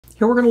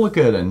Here we're going to look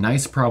at a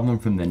nice problem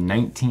from the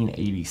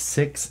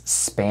 1986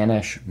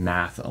 Spanish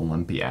Math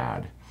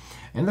Olympiad.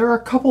 And there are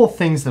a couple of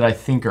things that I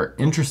think are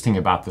interesting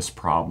about this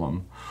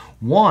problem.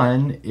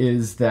 One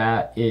is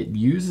that it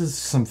uses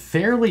some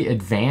fairly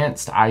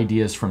advanced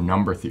ideas from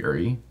number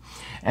theory.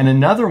 And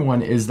another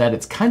one is that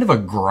it's kind of a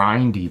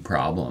grindy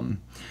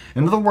problem.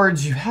 In other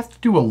words, you have to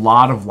do a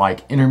lot of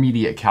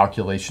intermediate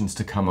calculations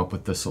to come up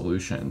with the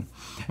solution.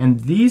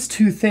 And these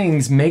two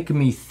things make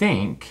me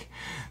think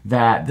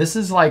that this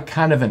is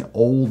kind of an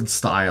old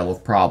style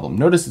of problem.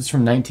 Notice it's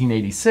from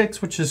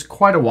 1986, which is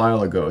quite a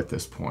while ago at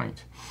this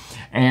point.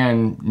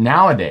 And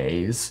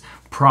nowadays,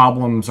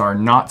 problems are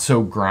not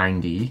so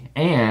grindy,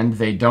 and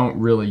they don't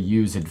really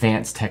use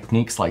advanced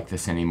techniques like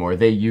this anymore.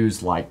 They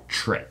use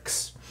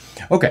tricks.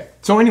 Okay,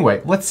 so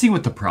anyway, let's see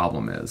what the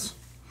problem is.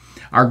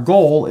 Our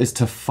goal is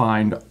to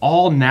find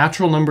all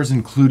natural numbers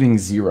including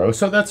 0.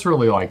 So that's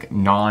really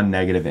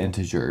non-negative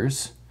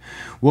integers.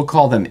 We'll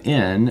call them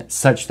n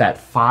such that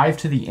 5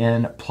 to the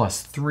n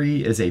plus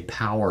 3 is a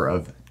power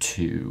of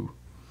 2.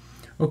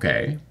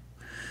 Okay,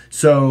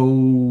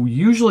 so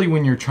usually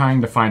when you're trying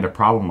to find a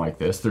problem like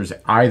this, there's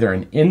either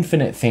an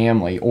infinite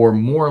family or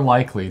more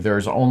likely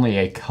there's only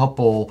a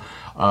couple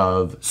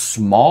of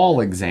small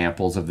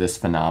examples of this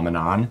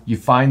phenomenon. You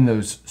find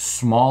those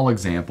small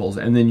examples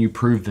and then you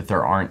prove that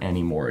there aren't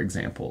any more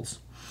examples.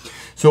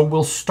 So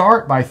we'll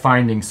start by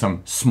finding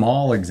some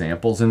small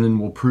examples and then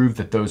we'll prove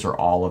that those are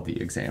all of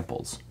the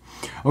examples.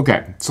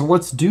 Okay, so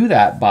let's do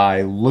that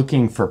by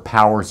looking for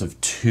powers of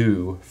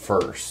 2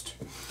 first.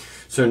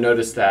 So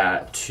notice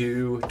that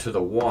 2 to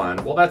the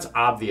 1, well, that's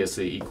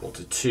obviously equal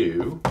to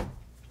 2.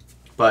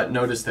 But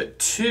notice that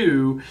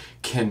 2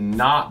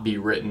 cannot be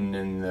written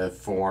in the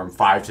form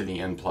 5 to the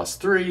n plus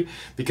 3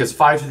 because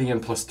 5 to the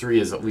n plus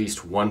 3 is at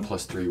least 1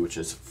 plus 3, which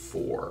is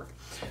 4.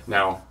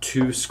 Now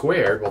 2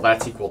 squared, well,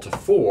 that's equal to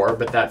 4,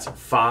 but that's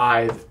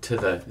 5 to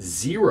the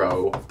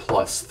 0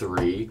 plus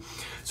 3.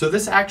 So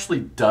this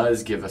actually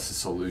does give us a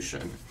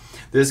solution.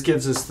 This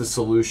gives us the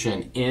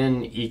solution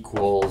n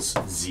equals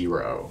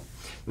 0.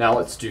 Now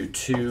let's do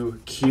 2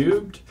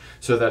 cubed.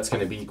 So that's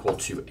going to be equal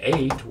to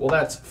 8. Well,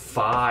 that's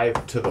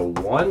 5 to the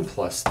 1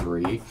 plus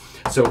 3.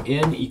 So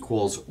n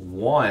equals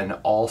 1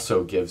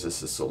 also gives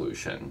us a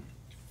solution.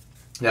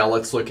 Now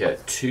let's look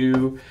at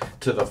 2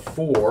 to the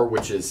 4,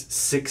 which is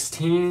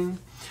 16.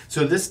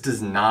 So this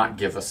does not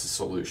give us a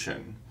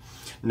solution.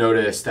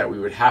 Notice that we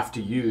would have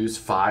to use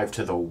 5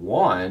 to the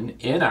 1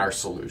 in our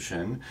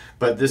solution,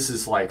 but this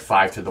is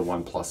 5 to the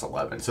 1 plus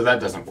 11, so that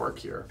doesn't work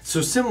here.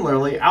 So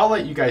similarly, I'll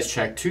let you guys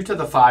check 2 to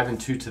the 5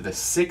 and 2 to the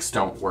 6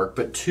 don't work,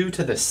 but 2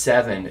 to the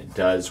 7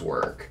 does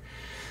work.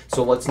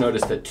 So let's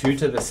notice that 2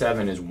 to the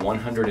 7 is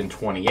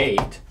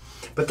 128,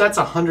 but that's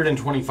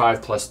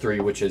 125 plus 3,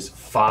 which is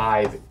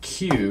 5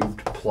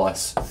 cubed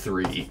plus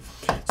 3.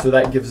 So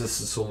that gives us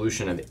a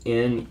solution of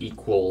n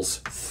equals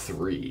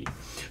 3.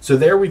 So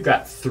there we've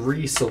got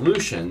 3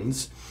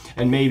 solutions,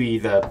 and maybe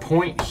the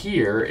point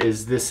here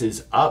is this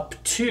is up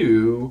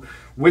to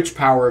which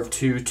power of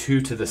 2? 2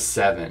 to the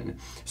 7.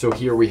 So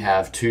here we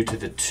have 2 to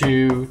the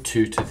 2,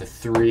 2 to the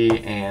 3,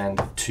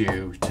 and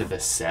 2 to the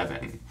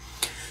 7.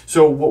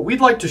 So what we'd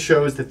like to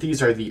show is that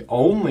these are the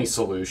only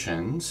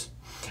solutions,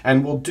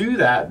 and we'll do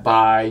that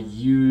by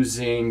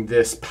using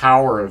this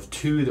power of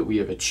 2 that we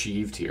have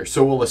achieved here.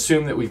 So we'll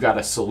assume that we've got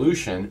a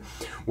solution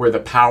where the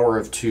power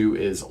of 2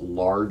 is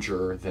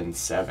larger than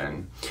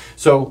 7.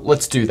 So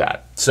let's do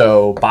that.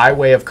 So by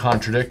way of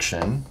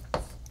contradiction,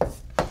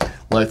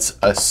 let's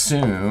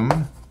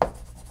assume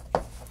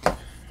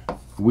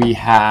we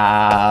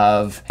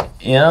have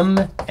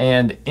m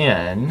and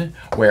n,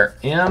 where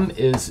m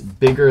is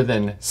bigger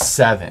than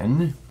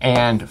 7,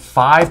 and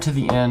 5 to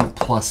the n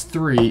plus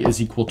 3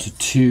 is equal to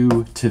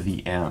 2 to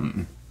the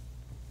m.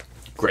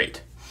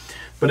 Great.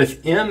 But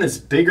if m is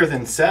bigger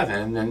than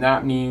 7, then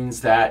that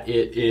means that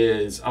it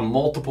is a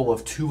multiple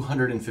of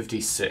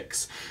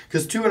 256,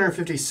 because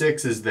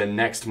 256 is the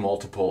next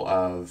multiple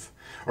of,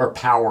 or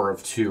power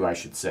of 2, I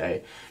should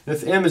say.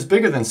 If m is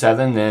bigger than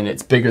 7, then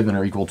it's bigger than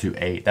or equal to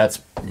 8.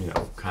 That's,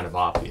 kind of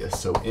obvious.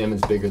 So m is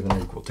bigger than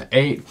or equal to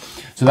 8.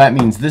 So that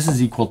means this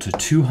is equal to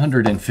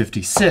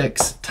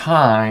 256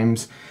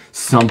 times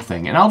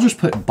something. And I'll just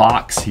put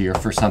box here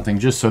for something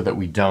just so that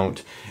we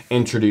don't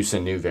introduce a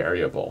new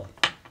variable.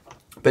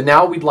 But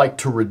now we'd like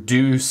to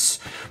reduce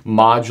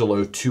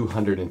modulo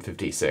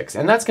 256.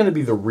 And that's going to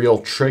be the real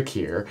trick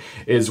here,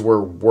 is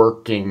we're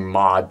working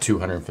mod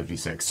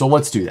 256. So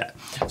let's do that.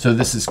 So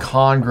this is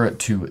congruent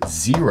to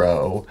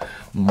 0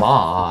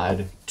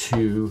 mod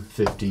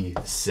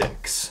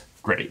 256.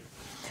 Great.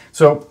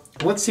 So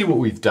let's see what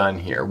we've done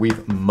here.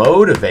 We've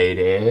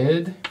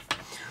motivated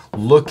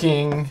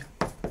looking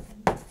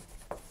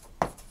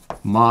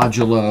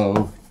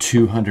modulo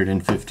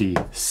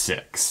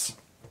 256.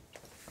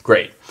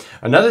 Great.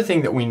 Another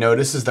thing that we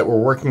notice is that we're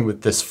working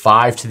with this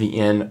 5 to the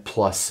n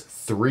plus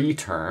 3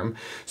 term.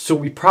 So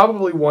we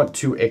probably want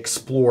to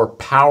explore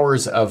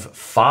powers of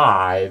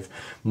 5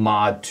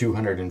 mod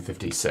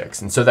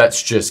 256. And so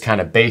that's just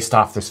kind of based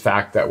off this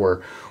fact that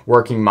we're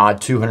working mod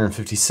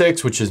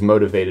 256, which is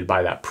motivated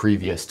by that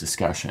previous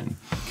discussion.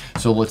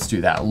 So let's do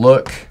that.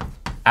 Look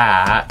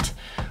at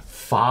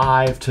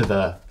 5 to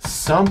the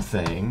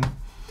something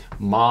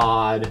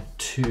mod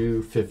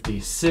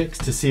 256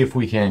 to see if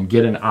we can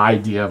get an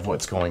idea of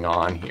what's going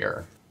on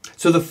here.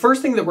 So the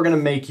first thing that we're going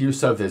to make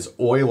use of is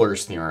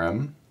Euler's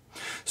theorem.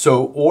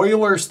 So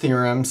Euler's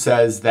theorem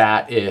says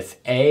that if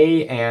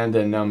a and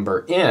a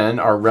number n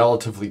are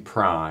relatively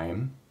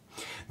prime,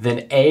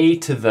 then a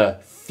to the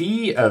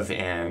phi of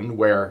n,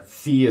 where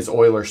phi is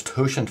Euler's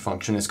totient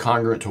function, is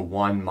congruent to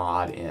 1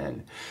 mod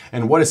n.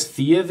 And what does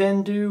phi of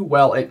n do?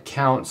 Well, it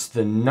counts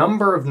the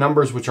number of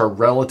numbers which are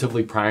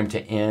relatively prime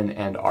to n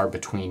and are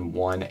between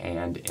 1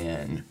 and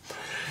n.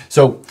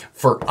 So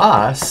for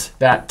us,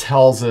 that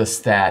tells us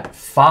that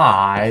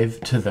 5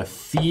 to the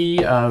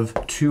phi of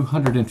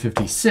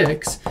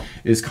 256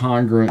 is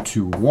congruent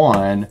to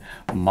 1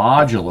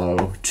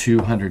 modulo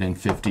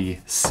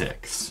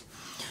 256.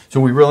 So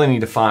we really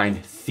need to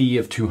find phi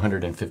of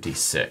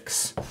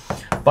 256.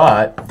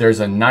 But there's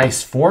a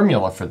nice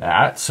formula for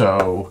that.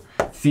 So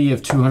phi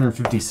of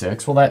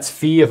 256, well, that's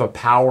phi of a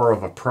power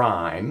of a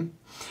prime.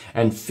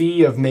 And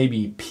phi of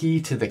maybe p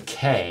to the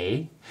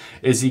k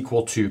is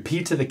equal to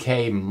p to the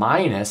k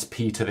minus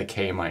p to the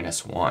k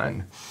minus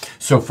 1.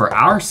 So for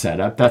our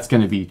setup, that's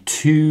going to be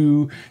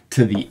 2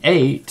 to the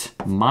 8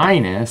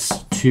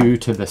 minus 2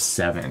 to the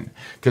 7,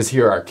 because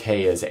here our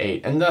k is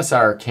 8, and thus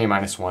our k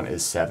minus 1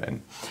 is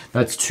 7.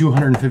 That's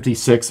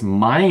 256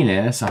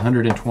 minus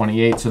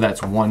 128, so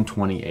that's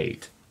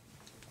 128.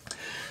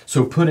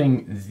 So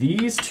putting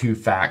these two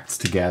facts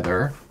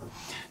together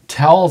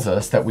tells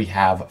us that we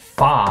have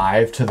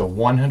 5 to the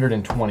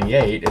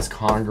 128 is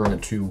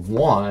congruent to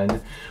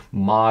 1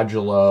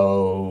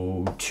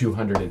 modulo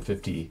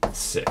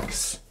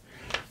 256.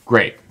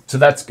 Great, so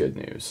that's good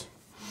news.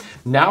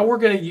 Now we're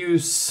going to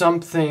use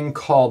something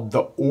called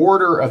the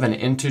order of an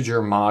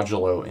integer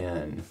modulo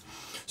n.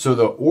 So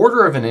the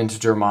order of an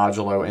integer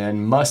modulo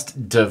n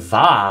must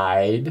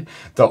divide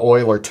the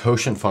Euler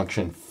totient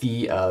function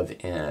phi of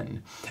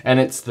n. And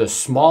it's the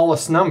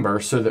smallest number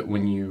so that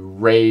when you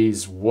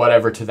raise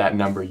whatever to that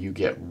number, you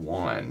get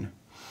 1.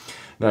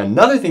 Now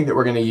another thing that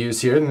we're going to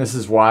use here, and this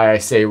is why I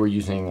say we're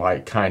using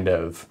like kind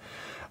of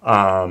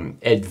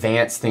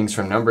advanced things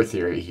from number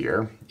theory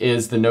here,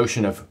 is the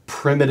notion of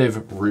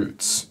primitive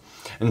roots.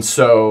 And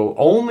so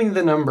only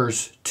the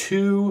numbers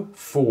 2,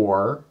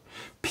 4,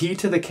 p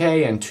to the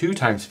k and 2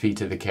 times p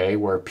to the k,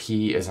 where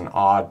p is an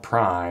odd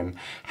prime,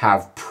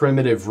 have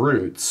primitive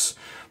roots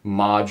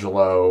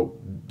modulo,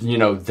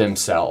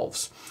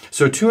 themselves.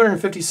 So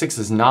 256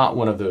 is not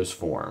one of those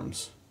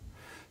forms.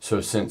 So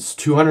since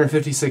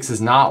 256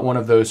 is not one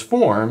of those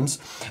forms,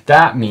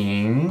 that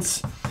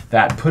means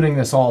that putting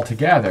this all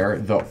together,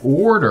 the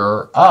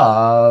order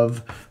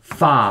of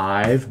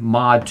 5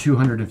 mod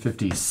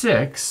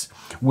 256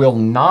 will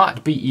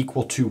not be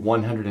equal to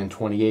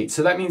 128.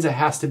 So that means it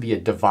has to be a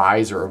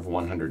divisor of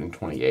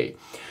 128.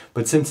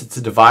 But since it's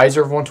a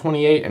divisor of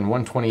 128 and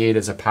 128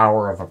 is a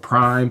power of a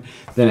prime,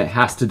 then it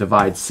has to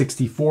divide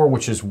 64,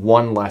 which is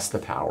 1 less the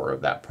power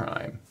of that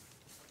prime.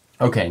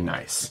 Okay,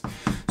 nice.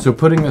 So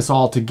putting this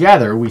all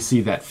together, we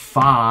see that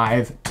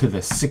 5 to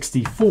the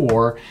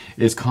 64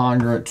 is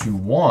congruent to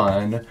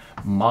 1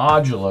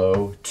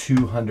 modulo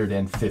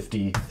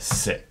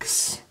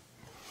 256.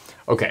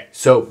 Okay,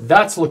 so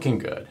that's looking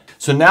good.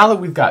 So now that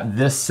we've got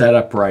this set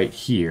up right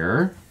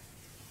here,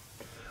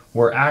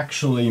 we're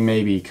actually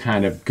maybe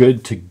kind of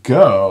good to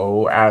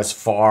go as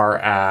far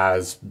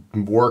as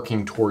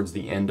working towards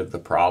the end of the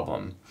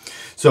problem.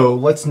 So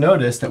let's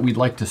notice that we'd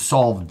like to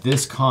solve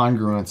this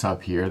congruence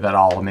up here that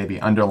I'll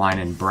maybe underline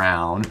in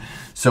brown.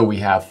 So we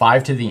have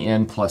 5 to the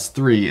n plus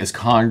 3 is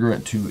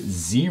congruent to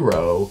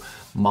 0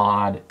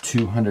 mod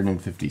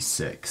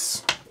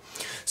 256.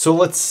 So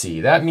let's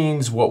see, that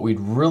means what we'd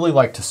really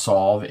like to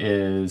solve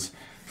is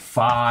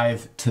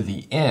 5 to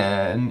the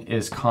n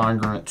is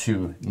congruent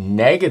to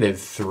negative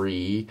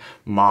 3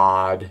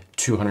 mod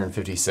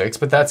 256,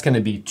 but that's going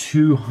to be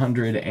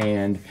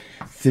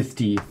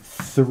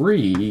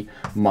 253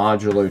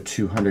 modulo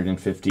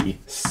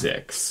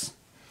 256.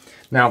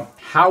 Now,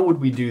 how would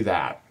we do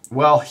that?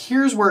 Well,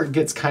 here's where it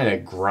gets kind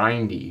of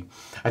grindy.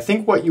 I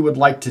think what you would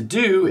like to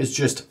do is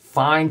just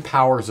find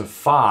powers of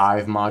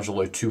 5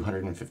 modulo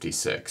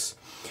 256.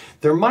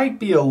 There might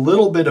be a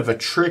little bit of a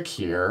trick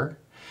here,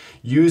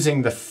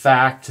 using the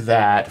fact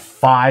that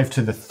 5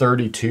 to the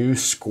 32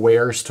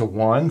 squares to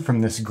 1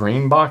 from this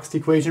green boxed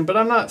equation, but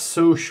I'm not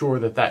so sure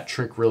that that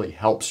trick really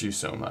helps you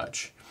so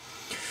much.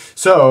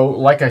 So,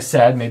 like I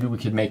said, maybe we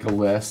could make a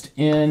list,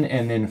 n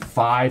and then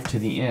 5 to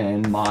the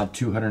n mod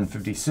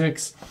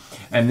 256,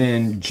 and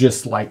then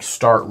just like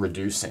start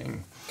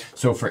reducing.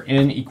 So for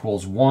n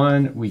equals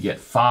 1, we get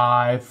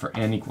 5. For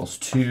n equals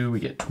 2, we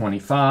get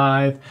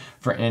 25.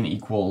 For n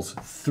equals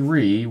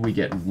 3, we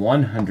get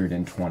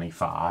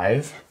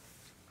 125.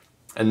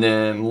 And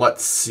then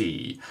let's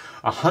see,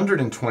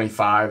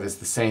 125 is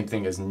the same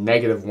thing as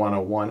negative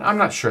 101. I'm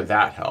not sure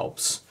that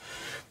helps.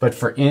 But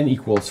for n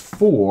equals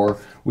 4,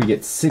 we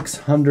get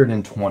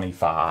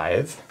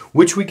 625,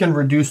 which we can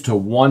reduce to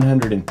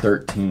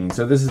 113.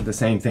 So this is the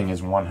same thing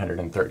as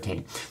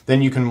 113.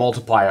 Then you can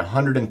multiply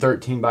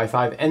 113 by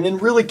 5 and then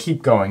really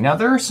keep going. Now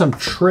there are some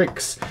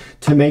tricks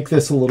to make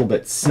this a little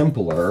bit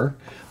simpler.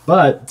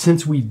 But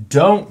since we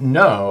don't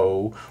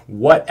know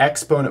what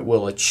exponent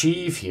we'll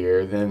achieve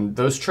here, then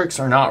those tricks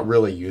are not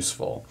really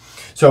useful.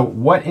 So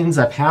what ends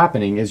up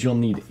happening is you'll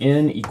need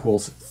n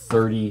equals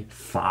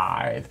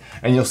 35.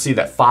 And you'll see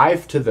that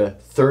 5 to the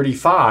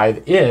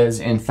 35 is,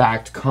 in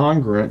fact,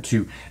 congruent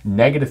to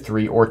negative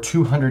 3 or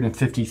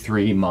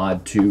 253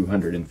 mod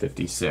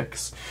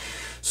 256.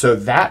 So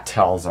that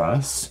tells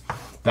us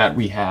that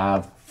we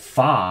have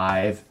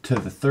 5 to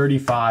the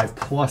 35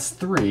 plus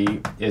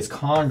 3 is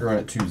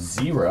congruent to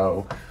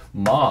 0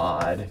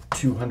 mod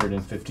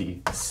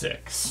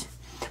 256.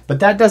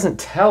 But that doesn't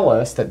tell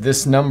us that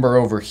this number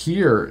over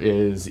here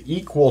is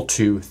equal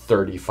to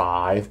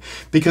 35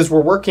 because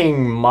we're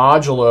working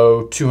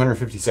modulo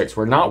 256.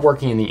 We're not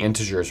working in the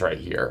integers right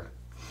here.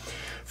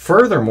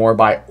 Furthermore,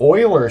 by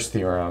Euler's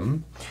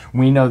theorem,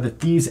 we know that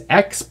these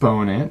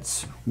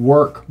exponents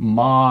work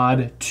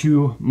mod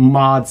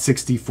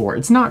 64.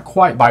 It's not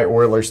quite by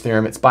Euler's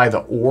theorem, it's by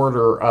the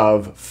order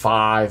of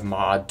 5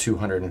 mod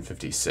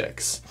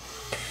 256.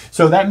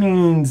 So that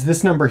means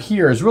this number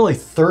here is really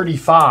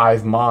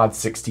 35 mod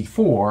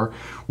 64,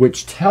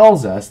 which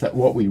tells us that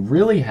what we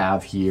really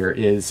have here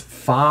is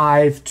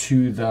 5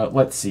 to the,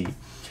 let's see,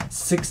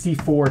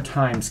 64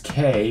 times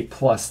k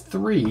plus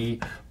 3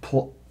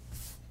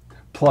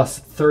 plus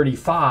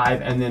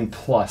 35, and then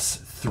plus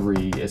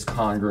 3 is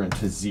congruent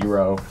to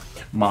 0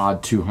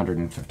 mod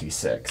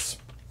 256.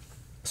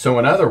 So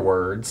in other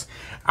words,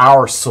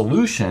 our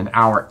solution,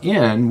 our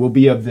n, will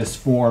be of this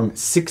form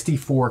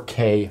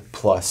 64k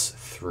plus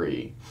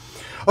 3.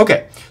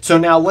 Okay, so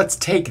now let's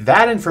take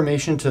that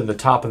information to the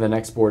top of the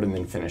next board and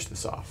then finish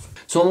this off.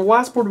 So on the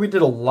last board, we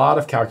did a lot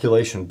of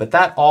calculation, but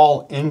that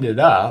all ended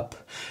up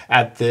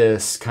at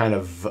this kind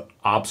of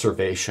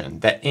observation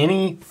that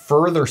any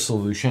further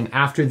solution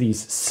after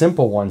these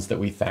simple ones that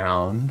we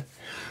found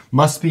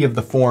must be of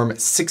the form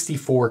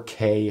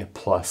 64k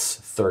plus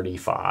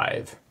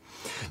 35.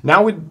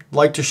 Now we'd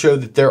like to show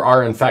that there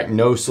are in fact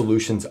no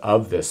solutions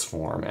of this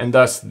form, and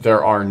thus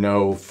there are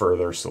no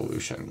further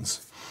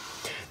solutions.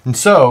 And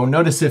so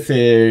notice if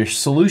a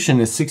solution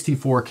is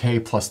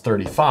 64k plus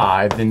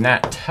 35, then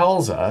that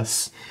tells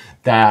us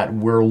that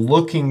we're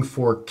looking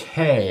for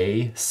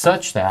k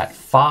such that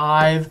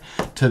 5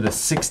 to the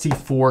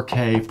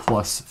 64k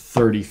plus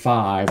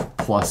 35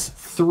 plus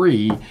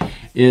 3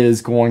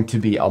 is going to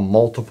be a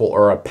multiple,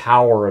 or a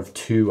power of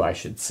 2, I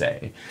should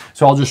say.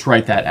 So I'll just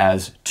write that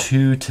as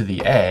 2 to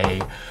the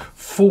a.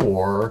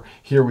 For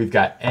here we've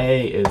got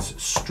a is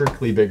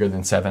strictly bigger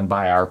than 7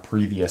 by our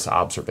previous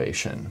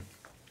observation.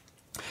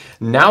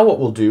 Now what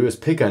we'll do is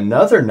pick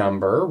another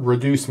number,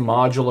 reduce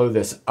modulo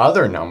this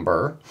other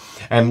number,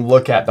 and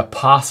look at the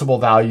possible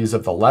values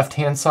of the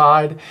left-hand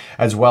side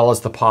as well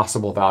as the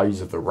possible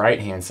values of the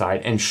right-hand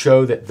side and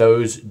show that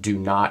those do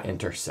not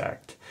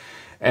intersect.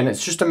 And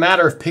it's just a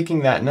matter of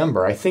picking that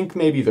number. I think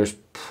maybe there's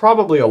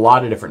probably a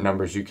lot of different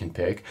numbers you can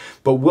pick,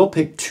 but we'll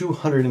pick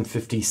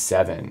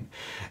 257.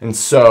 And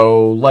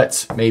so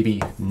let's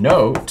maybe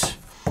note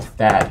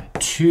that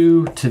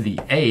 2 to the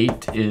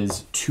 8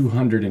 is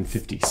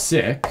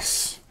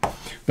 256,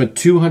 but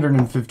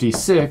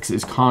 256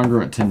 is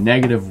congruent to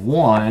negative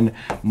 1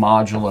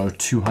 modulo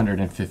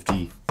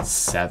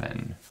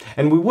 257.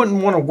 And we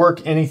wouldn't want to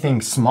work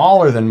anything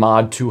smaller than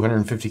mod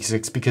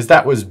 256 because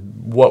that was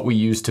what we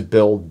used to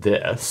build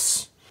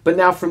this. But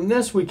now from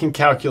this, we can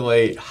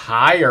calculate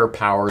higher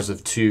powers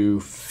of 2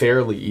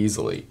 fairly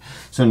easily.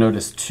 So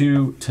notice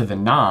 2 to the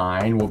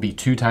 9 will be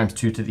 2 times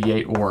 2 to the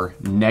 8, or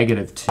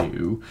negative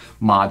 2,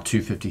 mod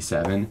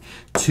 257.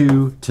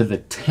 2 to the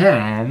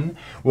 10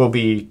 will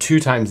be 2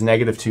 times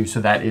negative 2, so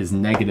that is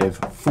negative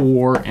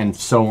 4, and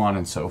so on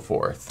and so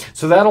forth.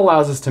 So that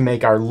allows us to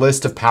make our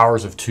list of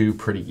powers of 2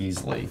 pretty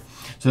easily.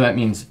 So that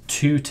means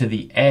 2 to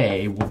the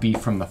a will be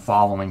from the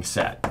following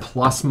set: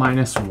 plus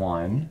minus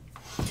 1.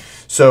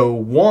 So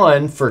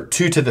 1 for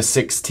 2 to the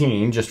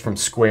 16, just from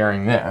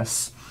squaring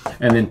this,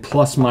 and then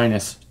plus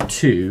minus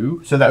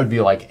 2. So that would be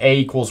like a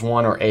equals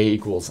 1 or a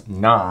equals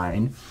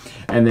 9.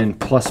 And then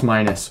plus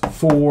minus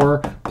 4,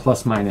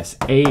 plus minus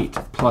 8,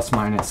 plus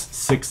minus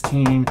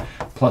 16,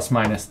 plus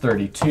minus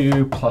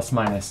 32, plus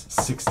minus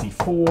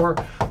 64,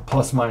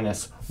 plus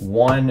minus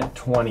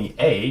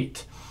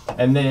 128.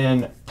 And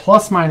then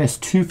plus minus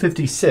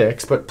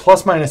 256, but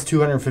plus minus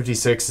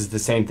 256 is the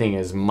same thing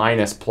as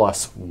minus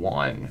plus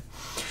 1.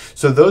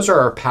 So those are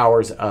our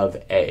powers of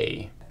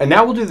A. And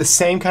now we'll do the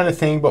same kind of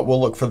thing, but we'll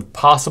look for the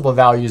possible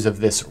values of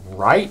this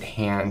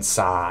right-hand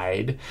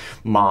side,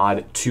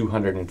 mod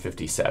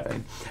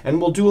 257. And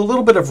we'll do a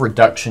little bit of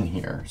reduction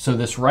here. So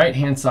this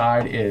right-hand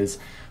side is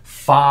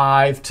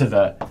 5 to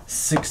the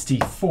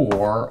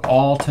 64,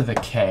 all to the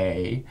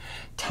k,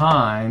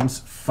 times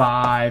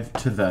 5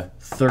 to the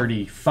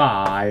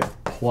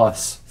 35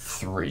 plus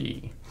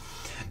 3.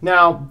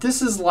 Now,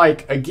 this is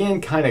like, again,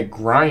 kind of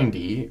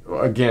grindy,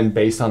 again,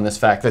 based on this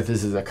fact that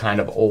this is a kind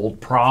of old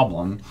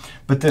problem,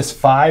 but this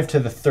 5 to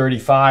the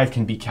 35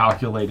 can be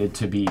calculated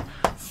to be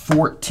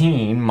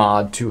 14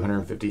 mod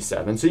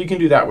 257. So you can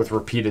do that with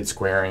repeated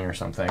squaring or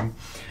something.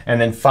 And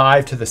then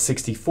 5 to the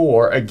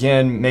 64,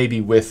 again,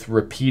 maybe with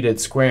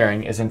repeated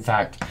squaring, is in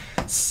fact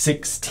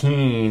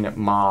 16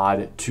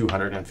 mod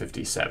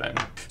 257.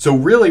 So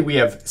really we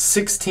have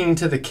 16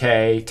 to the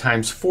k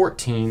times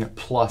 14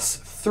 plus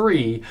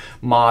 3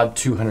 mod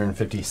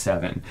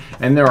 257.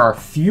 And there are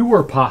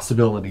fewer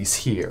possibilities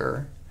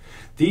here.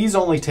 These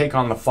only take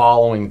on the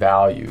following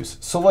values.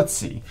 So let's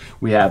see.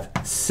 We have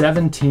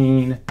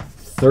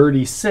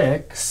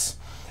 1736,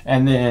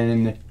 and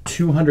then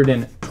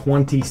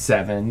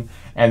 227,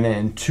 and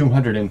then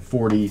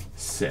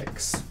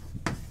 246.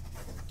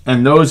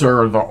 And those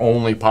are the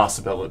only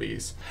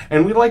possibilities.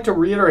 And we'd like to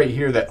reiterate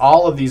here that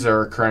all of these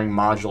are occurring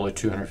modulo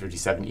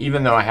 257,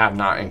 even though I have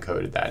not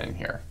encoded that in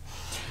here.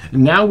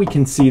 Now we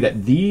can see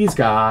that these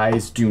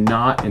guys do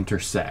not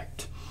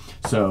intersect.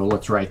 So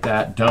let's write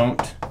that,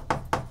 don't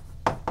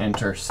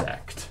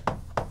intersect.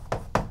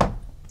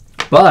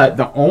 But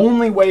the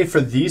only way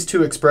for these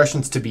two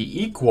expressions to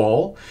be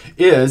equal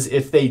is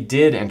if they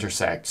did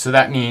intersect. So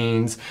that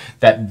means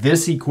that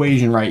this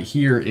equation right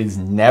here is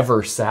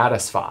never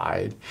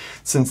satisfied.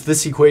 Since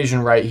this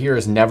equation right here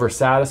is never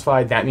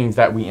satisfied, that means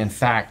that we in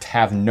fact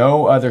have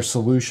no other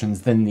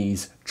solutions than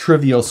these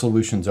trivial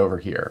solutions over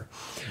here.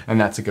 And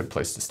that's a good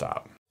place to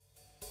stop.